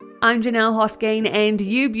I'm Janelle Hosking, and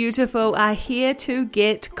you beautiful are here to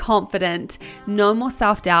get confident. No more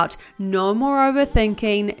self-doubt, no more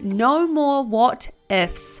overthinking, no more what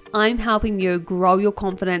ifs. I'm helping you grow your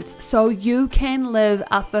confidence so you can live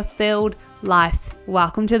a fulfilled life.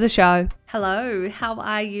 Welcome to the show. Hello, how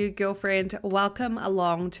are you, girlfriend? Welcome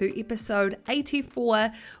along to episode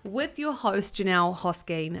 84 with your host, Janelle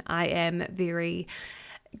Hosking. I am very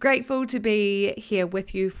grateful to be here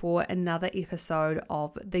with you for another episode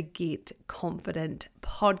of the Get Confident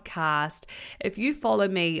podcast. If you follow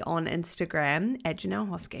me on Instagram at Janelle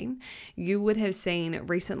Hosking, you would have seen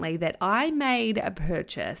recently that I made a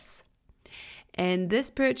purchase. And this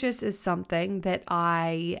purchase is something that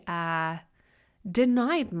I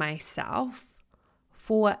denied myself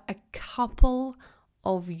for a couple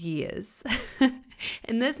of years.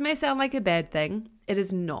 And this may sound like a bad thing. It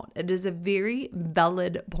is not. It is a very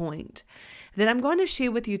valid point that I'm going to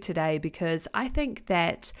share with you today because I think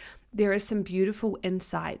that there is some beautiful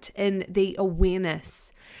insight in the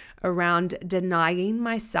awareness around denying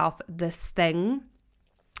myself this thing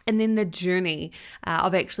and then the journey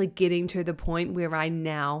of actually getting to the point where I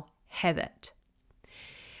now have it.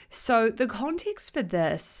 So the context for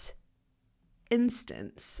this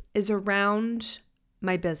instance is around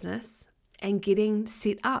my business and getting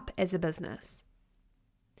set up as a business.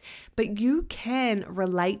 But you can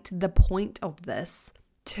relate the point of this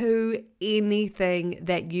to anything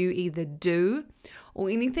that you either do or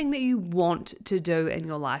anything that you want to do in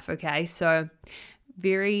your life, okay? So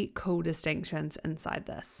very cool distinctions inside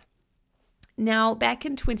this. Now, back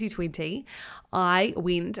in 2020, I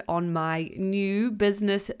went on my new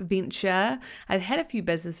business venture. I've had a few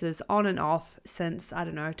businesses on and off since,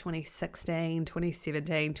 2016,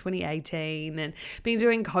 2017, 2018, and been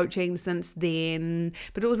doing coaching since then.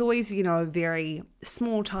 But it was always, very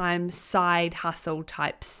small time side hustle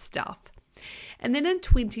type stuff. And then in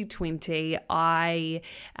 2020, I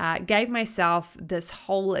gave myself this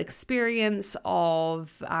whole experience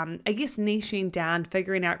of, niching down,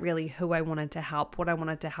 figuring out really who I wanted to help, what I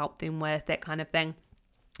wanted to help them with, that kind of thing.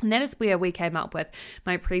 And that is where we came up with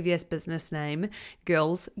my previous business name,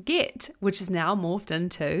 Girls Get, which is now morphed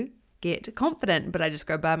into Get Confident, but I just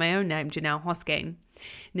go by my own name, Janelle Hosking.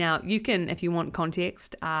 Now, you can, if you want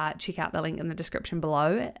context, check out the link in the description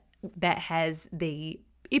below that has the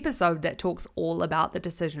episode that talks all about the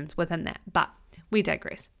decisions within that, but we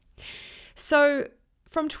digress. So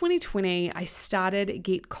from 2020, I started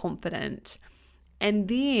Get Confident, and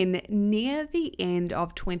then near the end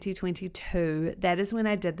of 2022, that is when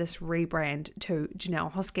I did this rebrand to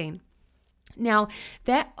Janelle Hosking. Now,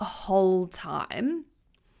 that whole time,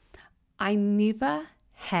 I never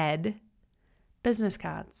had business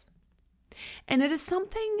cards, and it is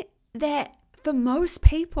something that for most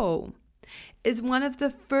people is one of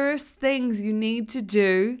the first things you need to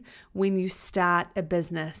do when you start a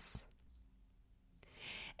business.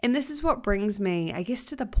 And this is what brings me,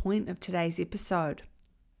 to the point of today's episode.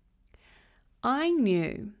 I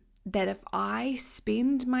knew that if I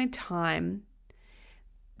spend my time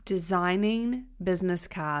designing business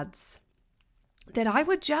cards, that I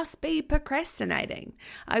would just be procrastinating.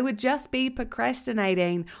 I would just be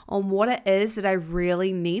procrastinating on what it is that I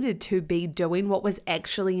really needed to be doing, what was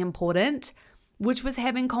actually important, which was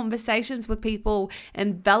having conversations with people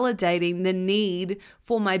and validating the need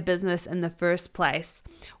for my business in the first place.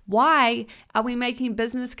 Why are we making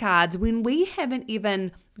business cards when we haven't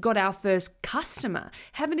even got our first customer,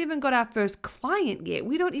 haven't even got our first client yet?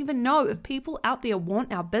 We don't even know if people out there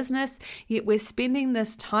want our business, yet we're spending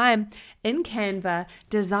this time in Canva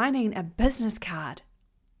designing a business card.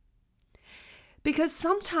 Because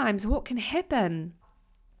sometimes what can happen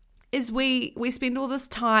is we spend all this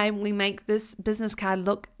time, we make this business card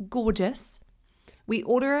look gorgeous, we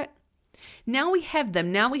order it, now we have them,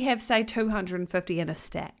 now we have say 250 in a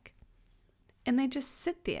stack, and they just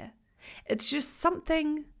sit there. It's just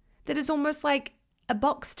something that is almost like a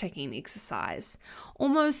box ticking exercise,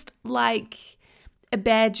 almost like a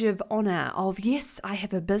badge of honor of, yes, I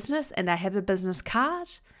have a business and I have a business card,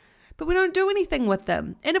 but we don't do anything with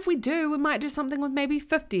them. And if we do, we might do something with maybe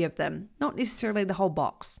 50 of them, not necessarily the whole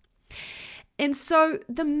box. And so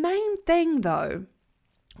the main thing, though,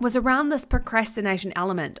 was around this procrastination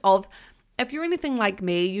element of, if you're anything like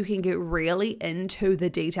me, you can get really into the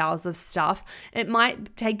details of stuff. It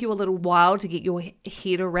might take you a little while to get your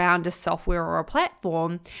head around a software or a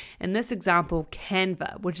platform. In this example,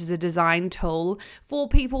 Canva, which is a design tool for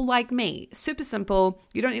people like me. Super simple.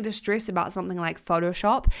 You don't need to stress about something like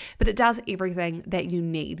Photoshop, but it does everything that you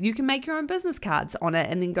need. You can make your own business cards on it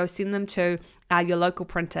and then go send them to your local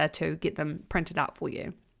printer to get them printed out for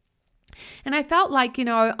you. And I felt like,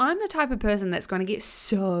 I'm the type of person that's going to get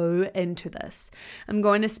so into this. I'm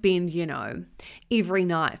going to spend, every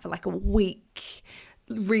night for like a week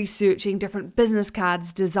researching different business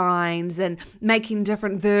cards designs and making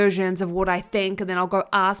different versions of what I think. And then I'll go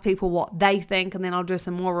ask people what they think, and then I'll do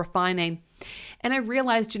some more refining. And I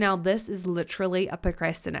realized, Janelle, this is literally a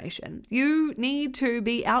procrastination. You need to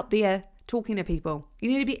be out there talking to people. You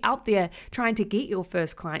need to be out there trying to get your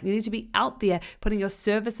first client. You need to be out there putting your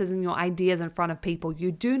services and your ideas in front of people.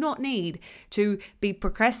 You do not need to be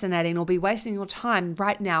procrastinating or be wasting your time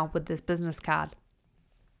right now with this business card.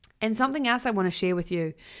 And something else I want to share with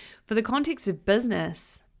you for the context of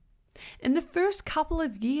business. In the first couple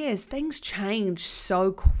of years, things change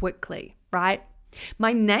so quickly, right?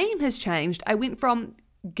 My name has changed. I went from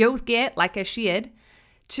Girls Get, like I shared,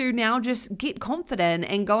 to now just Get Confident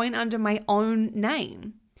and going under my own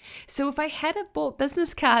name. So if I had bought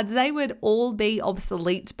business cards, they would all be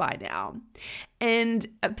obsolete by now. And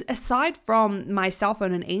aside from my cell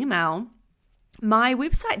phone and email, my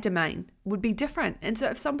website domain would be different. And so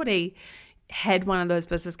if somebody had one of those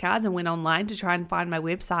business cards and went online to try and find my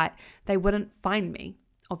website, they wouldn't find me.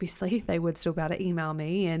 Obviously, they would still be able to email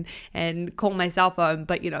me and call my cell phone,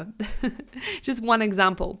 but just one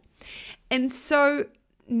example. And so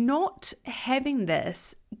not having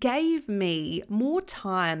this gave me more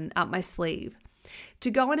time up my sleeve to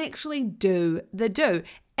go and actually do the do.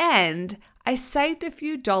 And I saved a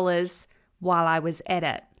few dollars while I was at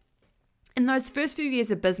it. In those first few years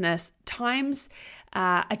of business, times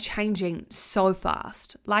are changing so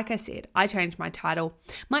fast. Like I said, I changed my title.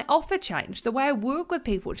 My offer changed. The way I work with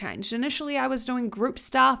people changed. Initially, I was doing group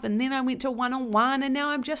stuff, and then I went to one-on-one, and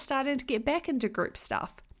now I'm just starting to get back into group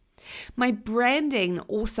stuff. My branding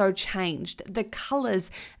also changed. The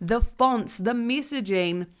colors, the fonts, the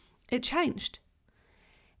messaging, it changed.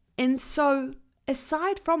 And so,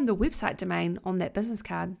 aside from the website domain on that business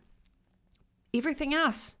card, everything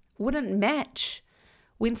else wouldn't match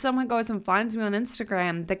when someone goes and finds me on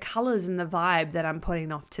Instagram, the colors and the vibe that I'm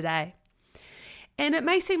putting off today. And it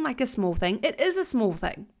may seem like a small thing. It is a small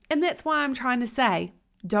thing. And that's why I'm trying to say,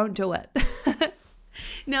 don't do it.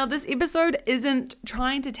 Now, this episode isn't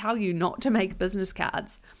trying to tell you not to make business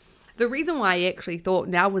cards. The reason why I actually thought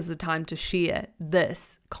now was the time to share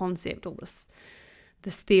this concept or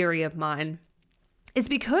this theory of mine is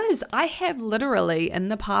because I have literally in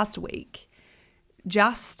the past week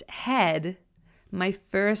just had my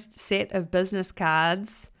first set of business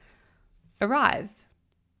cards arrive.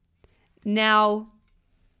 Now,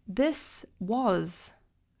 this was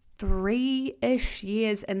 3-ish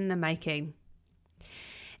years in the making.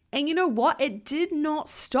 And you know what? It did not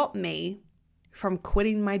stop me from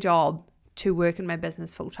quitting my job to work in my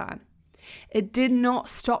business full time. It did not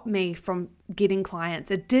stop me from getting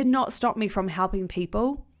clients. It did not stop me from helping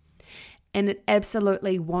people. And it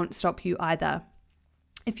absolutely won't stop you either.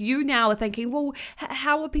 If you now are thinking, well,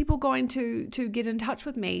 how are people going to get in touch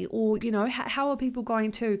with me? Or, how are people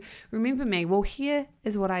going to remember me? Well, here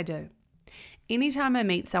is what I do. Anytime I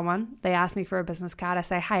meet someone, they ask me for a business card, I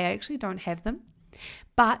say, hey, I actually don't have them,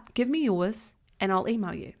 but give me yours and I'll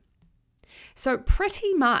email you. So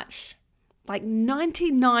pretty much like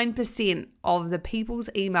 99% of the people's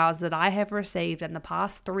emails that I have received in the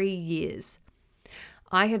past 3 years,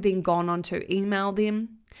 I have then gone on to email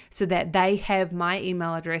them so that they have my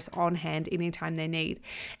email address on hand anytime they need.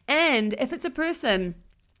 And if it's a person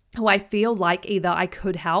who I feel like either I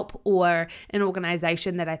could help or an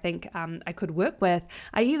organization that I think I could work with,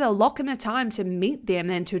 I either lock in a time to meet them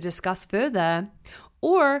and to discuss further,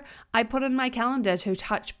 or I put in my calendar to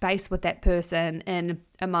touch base with that person in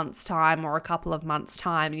a month's time or a couple of months'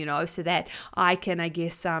 time, so that I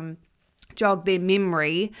can, jog their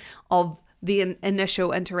memory of the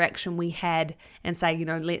initial interaction we had and say,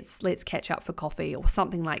 let's catch up for coffee or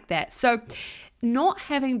something like that. So not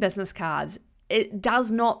having business cards, it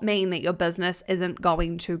does not mean that your business isn't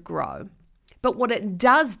going to grow. But what it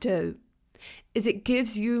does do is it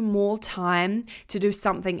gives you more time to do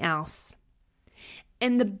something else.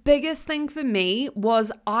 And the biggest thing for me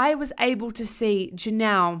was I was able to see,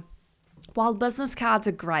 Janelle, while business cards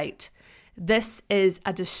are great, this is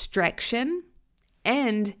a distraction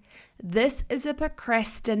and this is a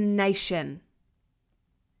procrastination.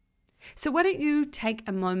 So why don't you take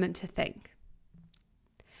a moment to think?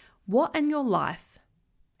 What in your life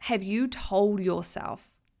have you told yourself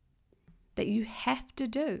that you have to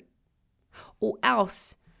do, or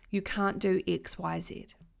else you can't do X, Y, Z?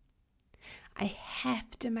 I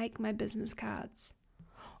have to make my business cards,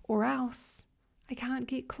 or else I can't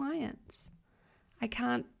get clients. I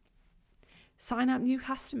can't sign up new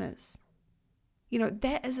customers.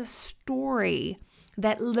 That is a story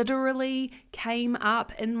that literally came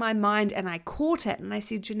up in my mind and I caught it and I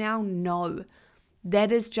said, Janelle, no,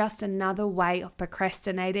 that is just another way of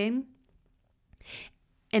procrastinating.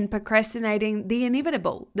 And procrastinating the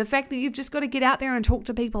inevitable, the fact that you've just got to get out there and talk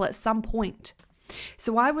to people at some point.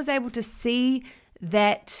 So I was able to see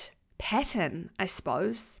that pattern, I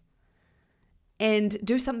suppose, and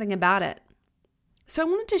do something about it. So I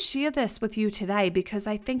wanted to share this with you today because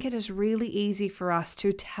I think it is really easy for us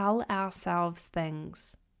to tell ourselves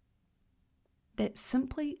things that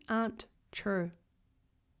simply aren't true.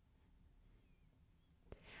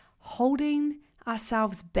 Holding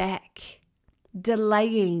ourselves back,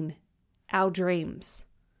 delaying our dreams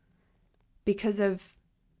because of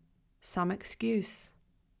some excuse,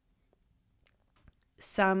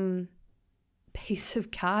 some piece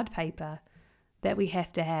of card paper that we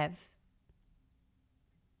have to have.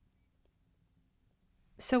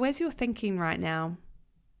 So as you're thinking right now,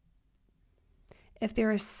 if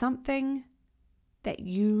there is something that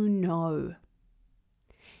you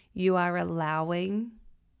are allowing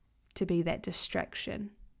to be that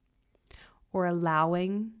distraction or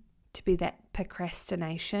allowing to be that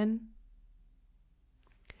procrastination,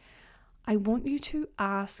 I want you to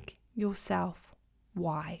ask yourself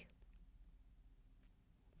why.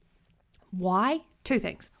 Why? Two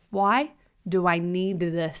things. Why do I need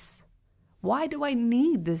this? Why do I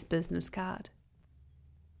need this business card?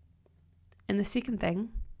 And the second thing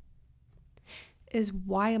is,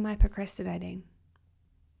 why am I procrastinating?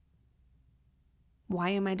 Why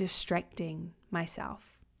am I distracting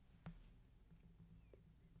myself?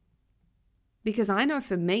 Because I know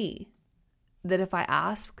for me that if I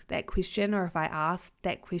ask that question, or if I asked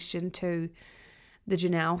that question to the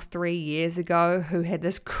Janelle 3 years ago who had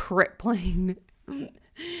this crippling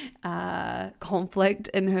conflict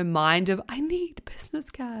in her mind of, I need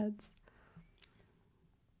business cards.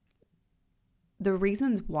 The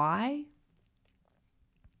reasons why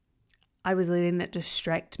I was letting it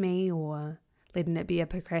distract me or letting it be a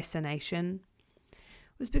procrastination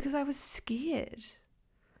was because I was scared.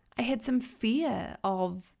 I had some fear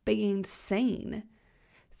of being seen,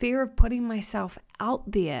 fear of putting myself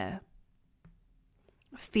out there,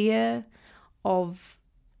 fear of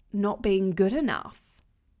not being good enough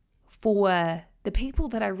for the people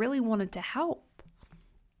that I really wanted to help.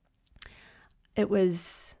 It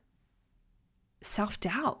was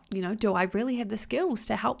self-doubt, do I really have the skills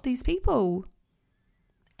to help these people?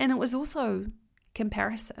 And it was also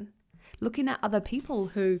comparison, looking at other people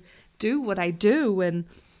who do what I do and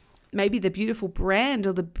maybe the beautiful brand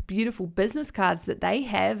or the beautiful business cards that they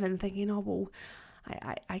have, and thinking, oh, well,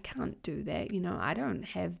 I can't do that. I don't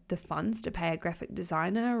have the funds to pay a graphic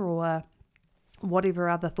designer, or whatever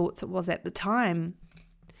other thoughts it was at the time.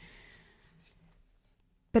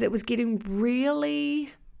 But it was getting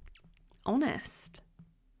really honest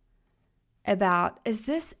about, is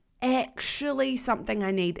this actually something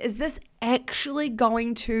I need? Is this actually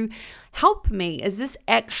going to help me? Is this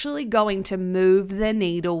actually going to move the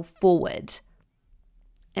needle forward?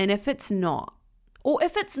 And if it's not, or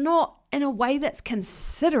if it's not in a way that's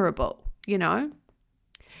considerable, then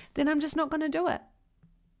I'm just not going to do it.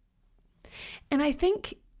 And I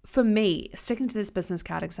think for me, sticking to this business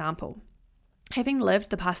card example, having lived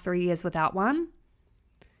the past 3 years without one,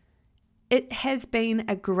 it has been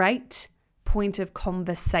a great point of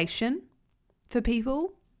conversation for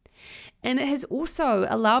people. And it has also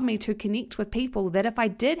allowed me to connect with people that if I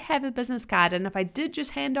did have a business card and if I did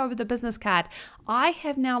just hand over the business card, I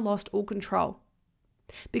have now lost all control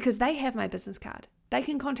because they have my business card. They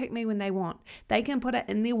can contact me when they want. They can put it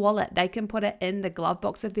in their wallet. They can put it in the glove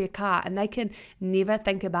box of their car, and they can never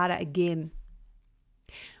think about it again.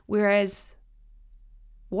 Whereas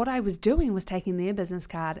what I was doing was taking their business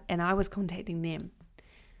card and I was contacting them,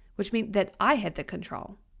 which meant that I had the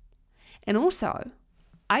control. And also,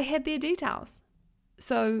 I had their details,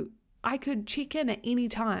 so I could check in at any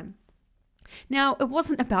time. Now, it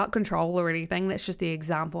wasn't about control or anything. That's just the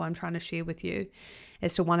example I'm trying to share with you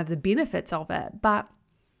as to one of the benefits of it. But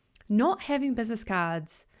not having business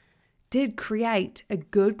cards did create a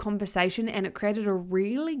good conversation, and it created a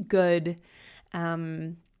really good,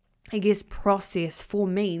 process for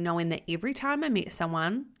me, knowing that every time I met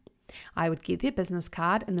someone, I would get their business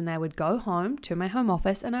card and then I would go home to my home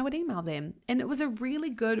office and I would email them. And it was a really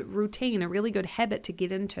good routine, a really good habit to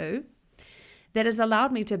get into that has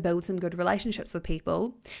allowed me to build some good relationships with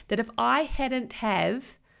people, that if I hadn't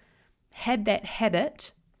have had that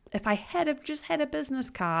habit, if I had have just had a business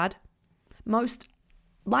card, most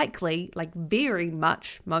likely, very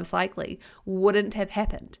much most likely, wouldn't have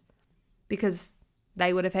happened, because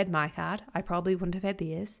they would have had my card. I probably wouldn't have had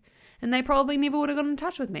theirs. And they probably never would have got in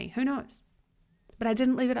touch with me. Who knows? But I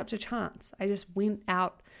didn't leave it up to chance. I just went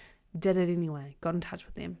out, did it anyway, got in touch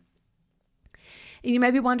with them. And you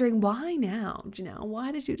may be wondering, why now, Janelle?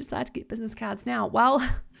 Why did you decide to get business cards now? Well,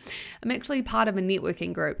 I'm actually part of a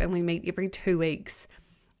networking group and we meet every 2 weeks.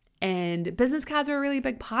 And business cards are a really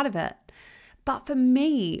big part of it. But for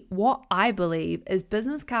me, what I believe is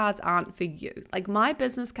business cards aren't for you. Like my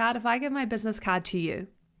business card, if I give my business card to you,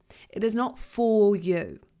 it is not for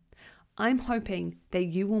you. I'm hoping that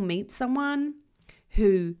you will meet someone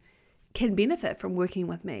who can benefit from working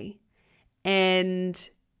with me and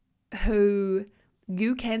who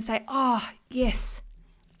you can say, oh, yes,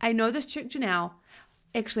 I know this chick Janelle.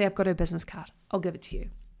 Actually, I've got her business card. I'll give it to you.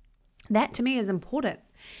 That to me is important.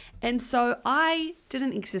 And so I did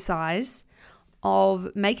an exercise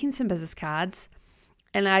of making some business cards,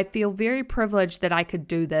 and I feel very privileged that I could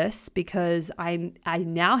do this because I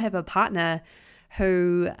now have a partner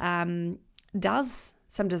who does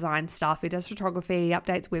some design stuff. He does photography,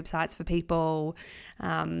 updates websites for people,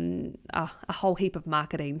 a whole heap of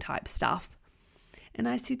marketing type stuff. And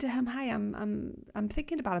I said to him, hey, I'm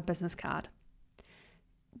thinking about a business card.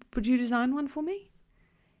 Would you design one for me?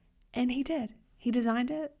 And he did. He designed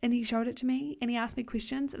it and he showed it to me and he asked me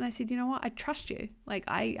questions. And I said, you know what? I trust you. Like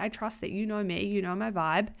I trust that you know me, you know my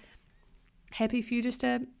vibe. Happy for you just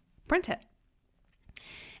to print it.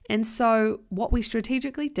 And so what we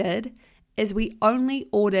strategically did is we only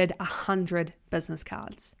ordered 100 business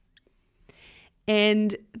cards.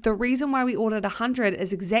 And the reason why we ordered 100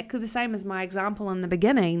 is exactly the same as my example in the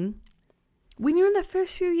beginning. When you're in the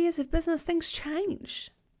first few years of business, things change.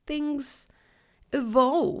 Things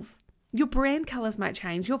evolve. Your brand colors might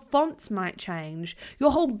change. Your fonts might change.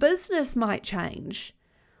 Your whole business might change.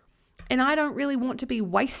 And I don't really want to be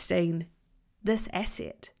wasting this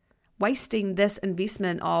asset, wasting this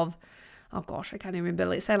investment of, oh gosh, I can't even remember,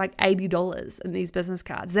 let's say like $80 in these business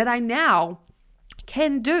cards that I now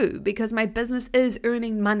can do because my business is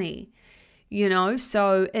earning money,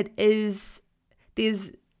 so there's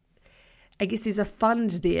a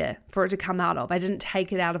fund there for it to come out of. I didn't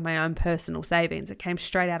take it out of my own personal savings. It came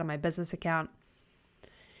straight out of my business account.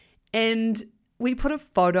 And we put a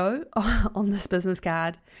photo on this business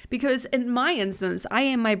card because in my instance, I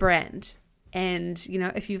am my brand. And,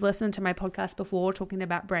 if you've listened to my podcast before talking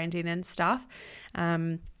about branding and stuff,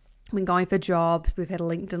 been going for jobs, we've had a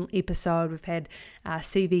LinkedIn episode, we've had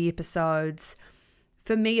CV episodes.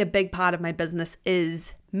 For me, a big part of my business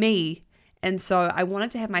is me. And so I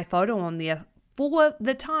wanted to have my photo on there for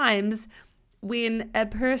the times when a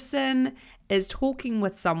person is talking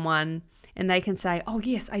with someone and they can say, oh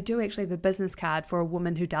yes, I do actually have a business card for a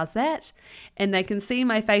woman who does that. And they can see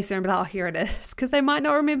my face there and be like, oh, here it is. Because they might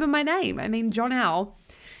not remember my name. I mean, Jonelle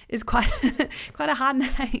is quite a hard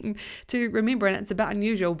name to remember and it's a bit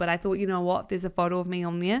unusual, but I thought, you know what, if there's a photo of me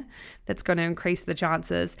on there, that's going to increase the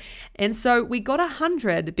chances. And so we got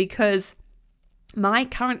 100 because my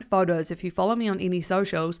current photos, if you follow me on any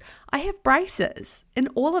socials, I have braces in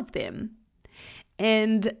all of them.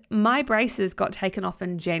 And my braces got taken off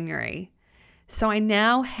in January. So I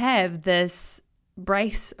now have this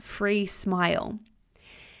brace-free smile.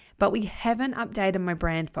 But we haven't updated my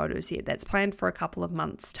brand photos yet. That's planned for a couple of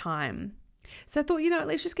months' time. So I thought,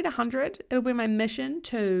 let's just get 100. It'll be my mission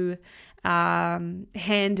to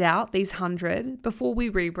hand out these 100 before we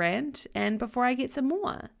rebrand and before I get some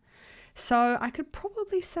more. So I could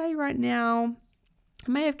probably say right now,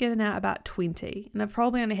 I may have given out about 20 and I've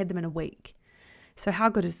probably only had them in a week. So how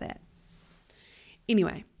good is that?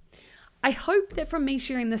 Anyway, I hope that from me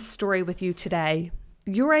sharing this story with you today,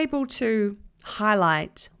 you're able to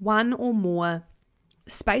highlight one or more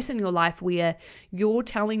space in your life where you're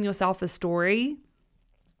telling yourself a story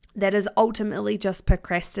that is ultimately just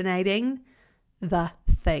procrastinating the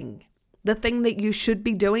thing that you should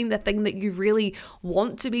be doing, the thing that you really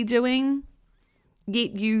want to be doing,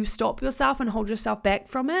 yet you stop yourself and hold yourself back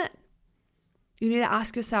from it. You need to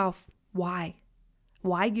ask yourself, why?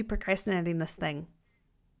 Why are you procrastinating this thing?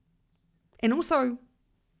 And also,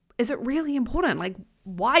 is it really important? Like,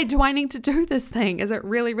 why do I need to do this thing? Is it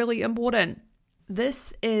really, really important?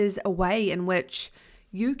 This is a way in which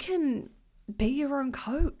you can be your own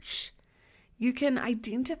coach. You can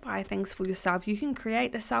identify things for yourself. You can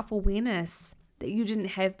create a self-awareness that you didn't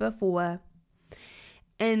have before.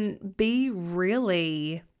 And be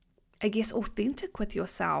really, authentic with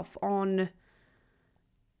yourself on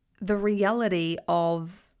the reality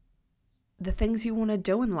of the things you want to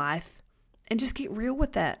do in life and just get real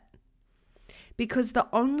with it. Because the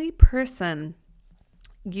only person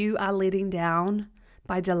you are letting down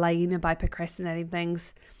by delaying and by procrastinating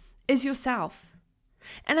things is yourself.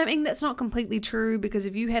 And I mean, that's not completely true, because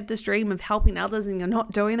if you have this dream of helping others and you're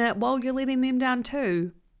not doing it, well, you're letting them down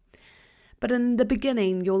too. But in the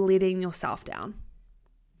beginning, you're letting yourself down.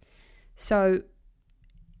 So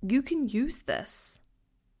you can use this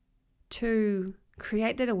to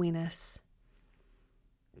create that awareness,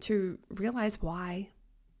 to realize why,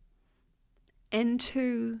 and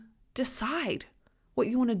to decide what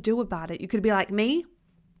you want to do about it. You could be like me.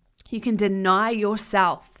 You can deny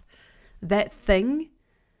yourself that thing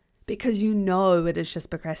because you know it is just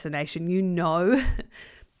procrastination. You know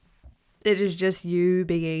it is just you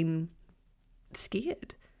being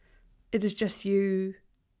scared. It is just you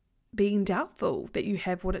being doubtful that you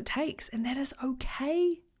have what it takes, and that is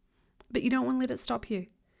okay. But you don't want to let it stop you.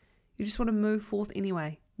 You just want to move forth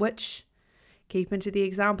anyway, which, keep into the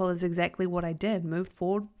example, is exactly what I did. Moved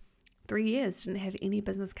forward 3 years, didn't have any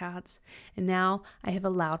business cards, and now I have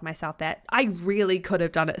allowed myself that. I really could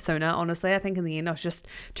have done it sooner, honestly. I think in the end I was just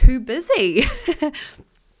too busy,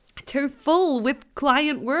 too full with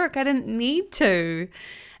client work. I didn't need to,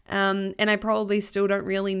 and I probably still don't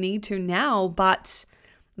really need to now, but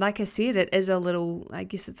like I said, it is a little, I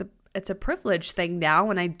guess it's a privilege thing now,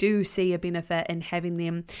 and I do see a benefit in having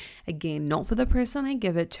them, again, not for the person I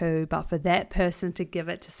give it to, but for that person to give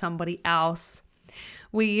it to somebody else.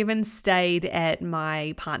 We even stayed at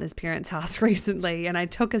my partner's parents' house recently, and I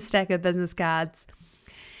took a stack of business cards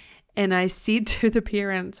and I said to the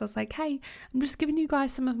parents, I was like, hey, I'm just giving you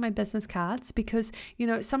guys some of my business cards because, you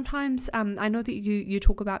know, sometimes I know that you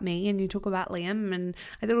talk about me and you talk about Liam, and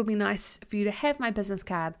I thought it would be nice for you to have my business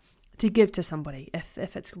card to give to somebody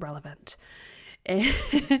if it's relevant. And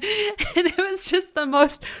it was just the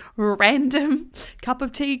most random cup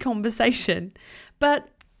of tea conversation. But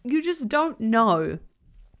you just don't know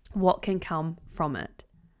what can come from it,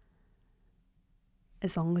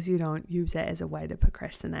 as long as you don't use it as a way to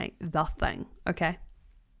procrastinate the thing, okay?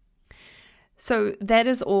 So that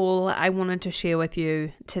is all I wanted to share with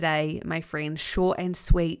you today, my friend. Short and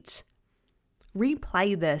sweet.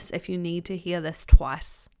 Replay this if you need to hear this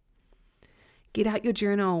twice. Get out your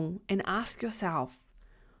journal and ask yourself,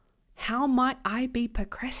 how might I be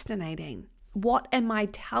procrastinating? What am I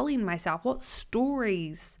telling myself? What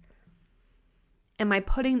stories am I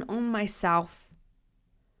putting on myself,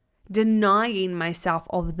 denying myself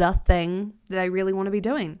of the thing that I really want to be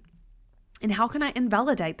doing? And how can I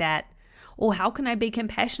invalidate that? Or how can I be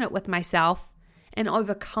compassionate with myself and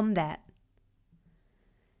overcome that?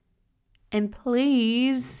 And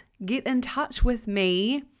please get in touch with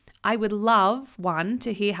me. I would love, one,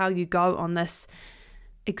 to hear how you go on this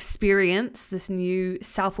experience, this new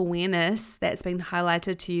self-awareness that's been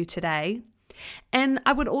highlighted to you today. And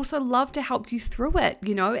I would also love to help you through it.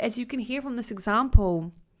 You know, as you can hear from this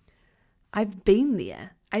example, I've been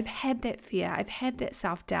there. I've had that fear. I've had that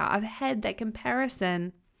self-doubt. I've had that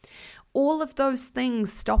comparison. All of those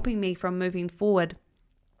things stopping me from moving forward.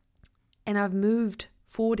 And I've moved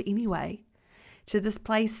forward anyway to this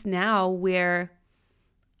place now where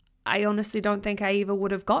I honestly don't think I ever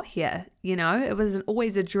would have got here. You know, it was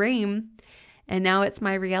always a dream, and now it's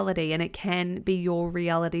my reality, and it can be your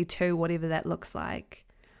reality too, whatever that looks like.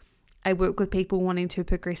 I work with people wanting to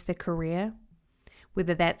progress their career,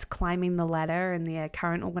 whether that's climbing the ladder in their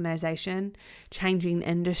current organization, changing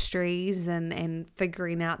industries and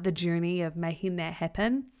figuring out the journey of making that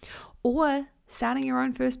happen, or starting your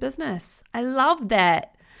own first business. I love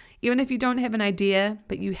that. Even if you don't have an idea,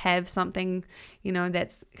 but you have something, you know,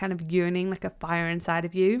 that's kind of yearning, like a fire inside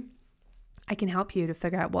of you, I can help you to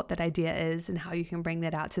figure out what that idea is and how you can bring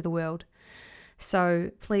that out to the world.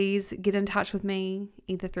 So please get in touch with me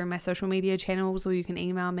either through my social media channels, or you can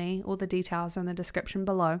email me. All the details are in the description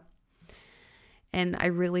below. And I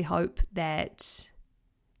really hope that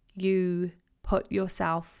you put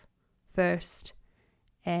yourself first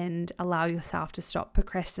and allow yourself to stop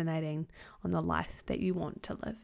procrastinating on the life that you want to live.